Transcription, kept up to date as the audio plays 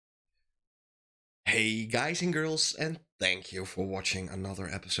Hey guys and girls, and thank you for watching another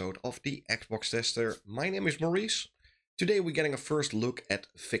episode of the Xbox Tester. My name is Maurice. Today we're getting a first look at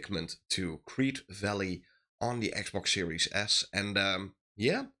Figment to Crete Valley on the Xbox Series S, and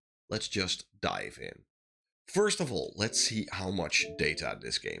yeah, let's just dive in. First of all, let's see how much data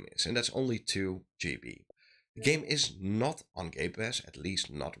this game is, and that's only 2 GB. The game is not on Gamepass, at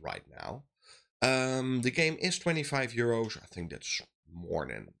least not right now. The game is €25. I think that's more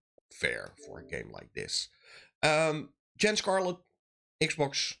than fair for a game like this. Gen Scarlet,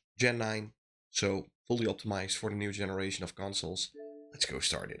 Xbox Gen 9, so fully optimized for the new generation of consoles. Let's go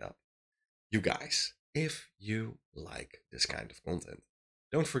start it up. You guys, if you like this kind of content,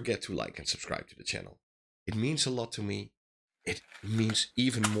 don't forget to like and subscribe to the channel. It means a lot to me. It means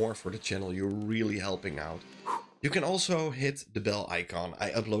even more for the channel. You're really helping out. You can also hit the bell icon. I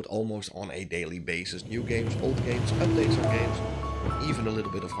upload almost on a daily basis. New games, old games, updates on games, even a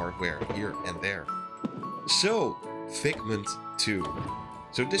little bit of hardware here and there. So, Figment 2.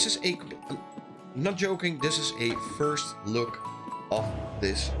 So this is I'm not joking, this is a first look of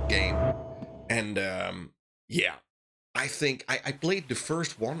this game. And yeah, I think I played the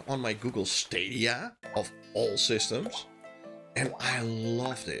first one on my Google Stadia of all systems. And I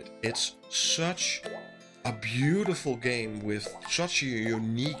loved it. It's such a beautiful game with such a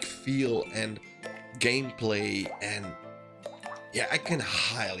unique feel and gameplay, and yeah, I can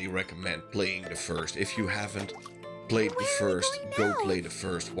highly recommend playing the first. If you haven't played the first, go play the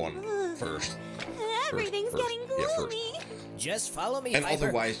first one first. Everything's getting gloomy. Just follow me, and Viper.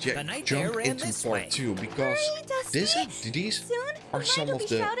 otherwise, jump into part 2 because these are some of the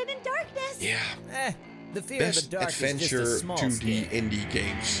The fear best of the dark adventure is just a small 2D scare. indie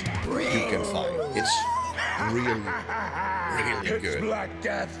games you can find. It's really good. Black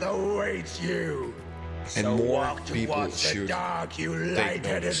death awaits you. And So more walk people towards the should dark, you take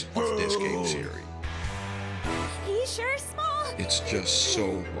notice of this game series. He's sure small. It's just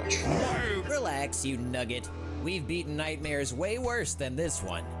so much fun. Relax, you nugget. We've beaten nightmares way worse than this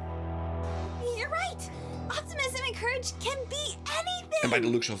one. You're right. Optimism and courage can be anything. And by the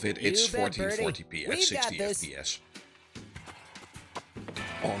looks of it, it's You bet, Birdie. 1440p at We've 60 got this. FPS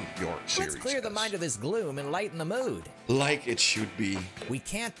on your Series Let's clear the S. mind of this gloom and lighten the mood. Like it should be. We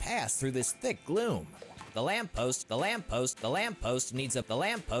can't pass through this thick gloom. The lamppost needs a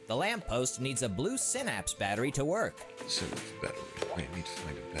blue synapse battery to work. Synapse battery. I need to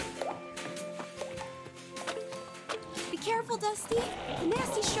find a battery. Be careful, Dusty. The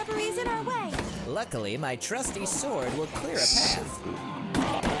nasty shrubbery is in our way. Luckily, my trusty sword will clear a path.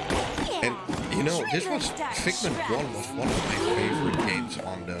 Yeah. And you know, this was Trigger Figment Stack 1 was one of my favorite games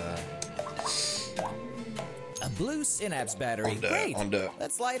on the A blue synapse battery. Great.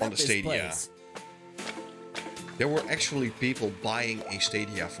 Let's light up this Stadia. place. There were actually people buying a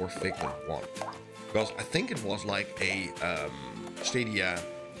Stadia for Figment 1. Because I think it was like a Stadia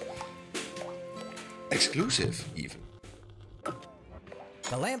exclusive even.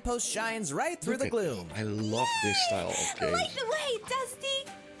 The lamppost shines right through the gloom. I love this style of games. Light the way, Dusty.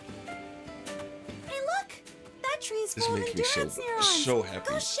 Hey, look. That tree's This full of makes me endurance neurons. so happy.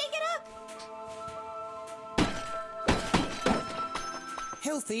 Go shake it up.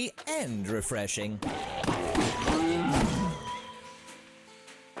 Healthy and refreshing.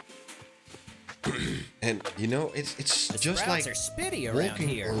 And you know, it's The just sprouts like are spitty around walking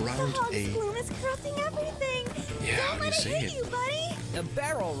here. The around hog's a gloom is corrupting everything. Yeah, how Don't do you let it say hit it? you, buddy. A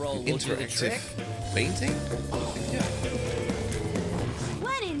barrel roll will do the interactive trick. painting. Yeah.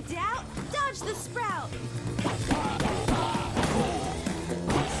 When in doubt, dodge the sprout.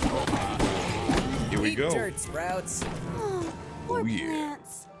 Here we Eat go. dirt, sprouts. Poor Oh, yeah.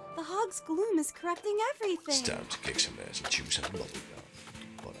 plants. The hog's gloom is corrupting everything. It's time to kick some ass and chew some bubble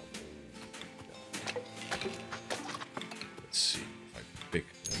gum. Let's see if I can pick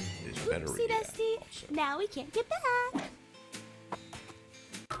this battery. Oopsie, Dusty. Also. Now we can't get back.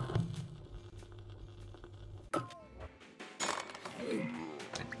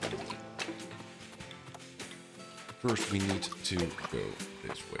 First, we need to go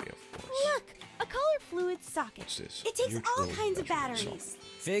this way, of course. Look, a color fluid socket. What's this? It takes all Neutral kinds of battery batteries.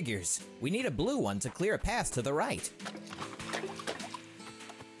 Figures. We need a blue one to clear a path to the right.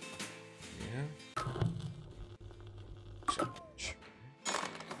 Yeah. So much.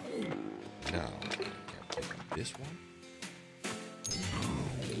 Now, can I pick this one?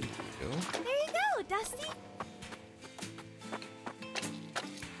 There we go. There you go, Dusty.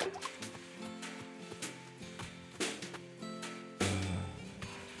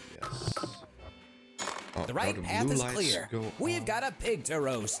 Yes. Oh, The now right path blue is lights clear. go We've on. got a pig to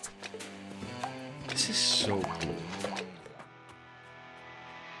roast. This is so cool.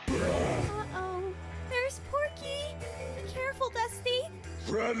 Uh-oh. Dusty.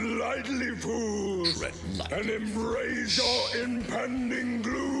 Tread lightly, fools, Tread lightly. and embrace your impending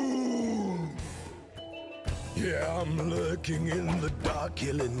gloom. Yeah, I'm lurking in the dark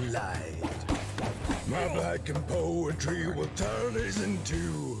killing light. My blackened poetry will turn this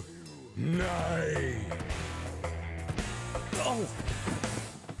into night. Oh!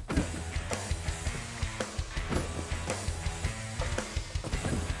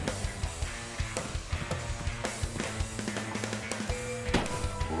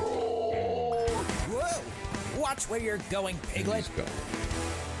 Whoa! Watch where you're going, Piglet. He's gone.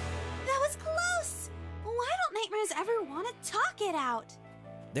 That was close. Why don't nightmares ever want to talk it out?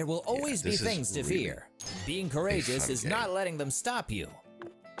 There will always be this is things to really fear. Being courageous fun is game. not letting them stop you.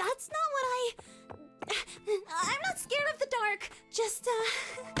 That's not what I'm not scared of the dark. Just,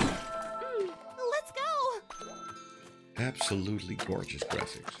 let's go. Absolutely gorgeous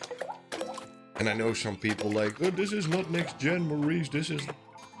graphics. And I know some people like, oh, this is not next gen, Maurice.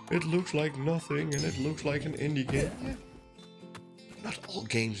 It looks like nothing and it looks like an indie game. Yeah. Not all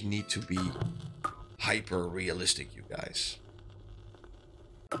games need to be hyper realistic, you guys.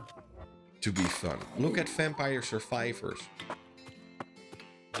 To be fun. Look at Vampire Survivors.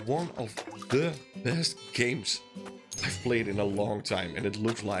 One of the best games I've played in a long time, and it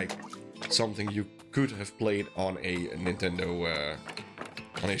looks like something you could have played on a Nintendo,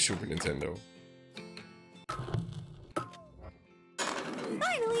 on a Super Nintendo.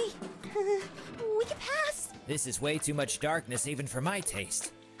 Finally, we can pass. This is way too much darkness even for my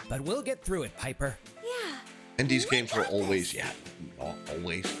taste. But we'll get through it, Piper. Yeah. And these games were always, yeah, not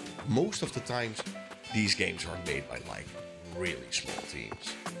always. Most of the times, these games are made by like really small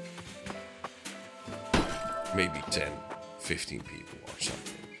teams. Maybe 10, 15 people or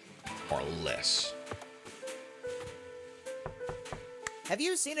something. Or less. Have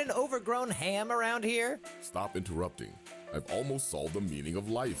you seen an overgrown ham around here? Stop interrupting. I've almost solved the meaning of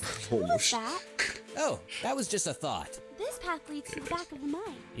life. Almost. That? Oh, that was just a thought. This path leads to the back of the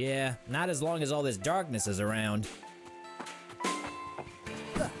mine. Yeah, not as long as all this darkness is around.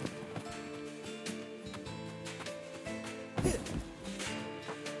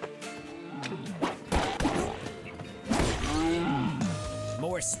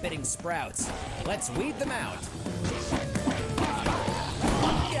 More spitting sprouts. Let's weed them out.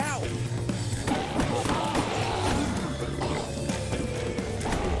 Ow!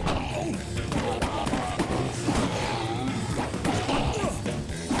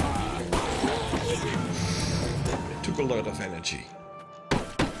 It took a lot of energy.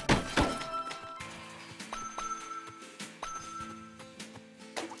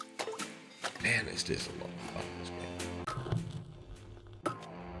 Man, is this a lot of fun, this game.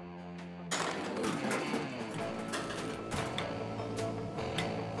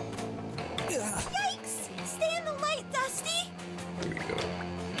 Yikes! Stay in the light, Dusty! Here we go.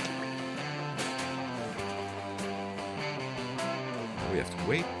 We have to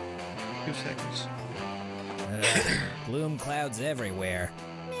wait a few seconds. Gloom clouds everywhere.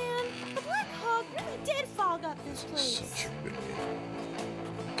 Man, the Black Hog really did fog up this place. Such a good game.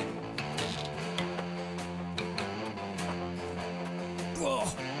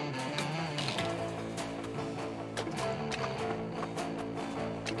 Oh.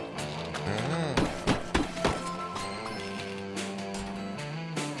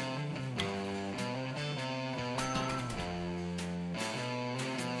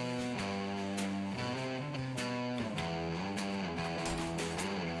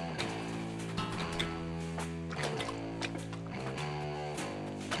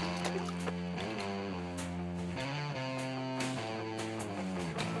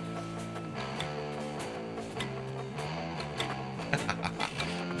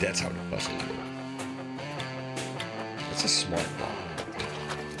 That's how the puzzles work. That's a smart one.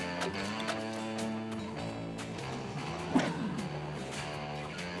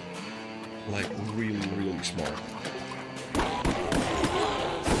 Like, really, really smart.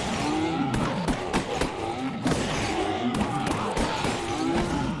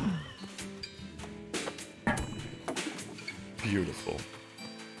 Beautiful.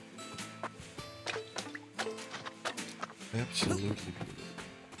 Absolutely beautiful.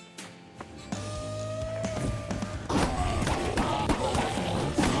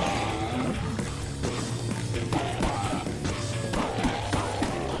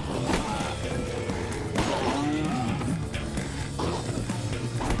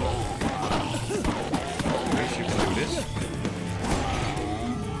 Wish you could do this.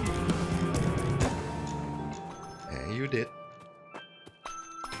 And you did.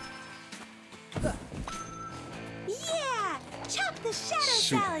 Yeah! Chop the shadow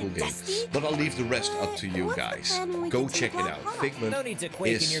Super salad, cool game. Dusty? But I'll leave the rest up to you What's the guys. plan when we Go get to check the it Black out. Hawk? Figment No need to quake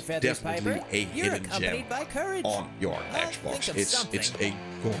in is your feathers, definitely Piper. a You're hidden accompanied gem by courage. on your Think Xbox. of It's something.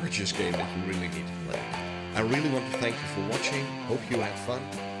 a gorgeous game that you really need to play. I really want to thank you for watching. Hope you had fun.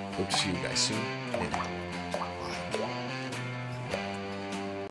 Hope to see you guys soon.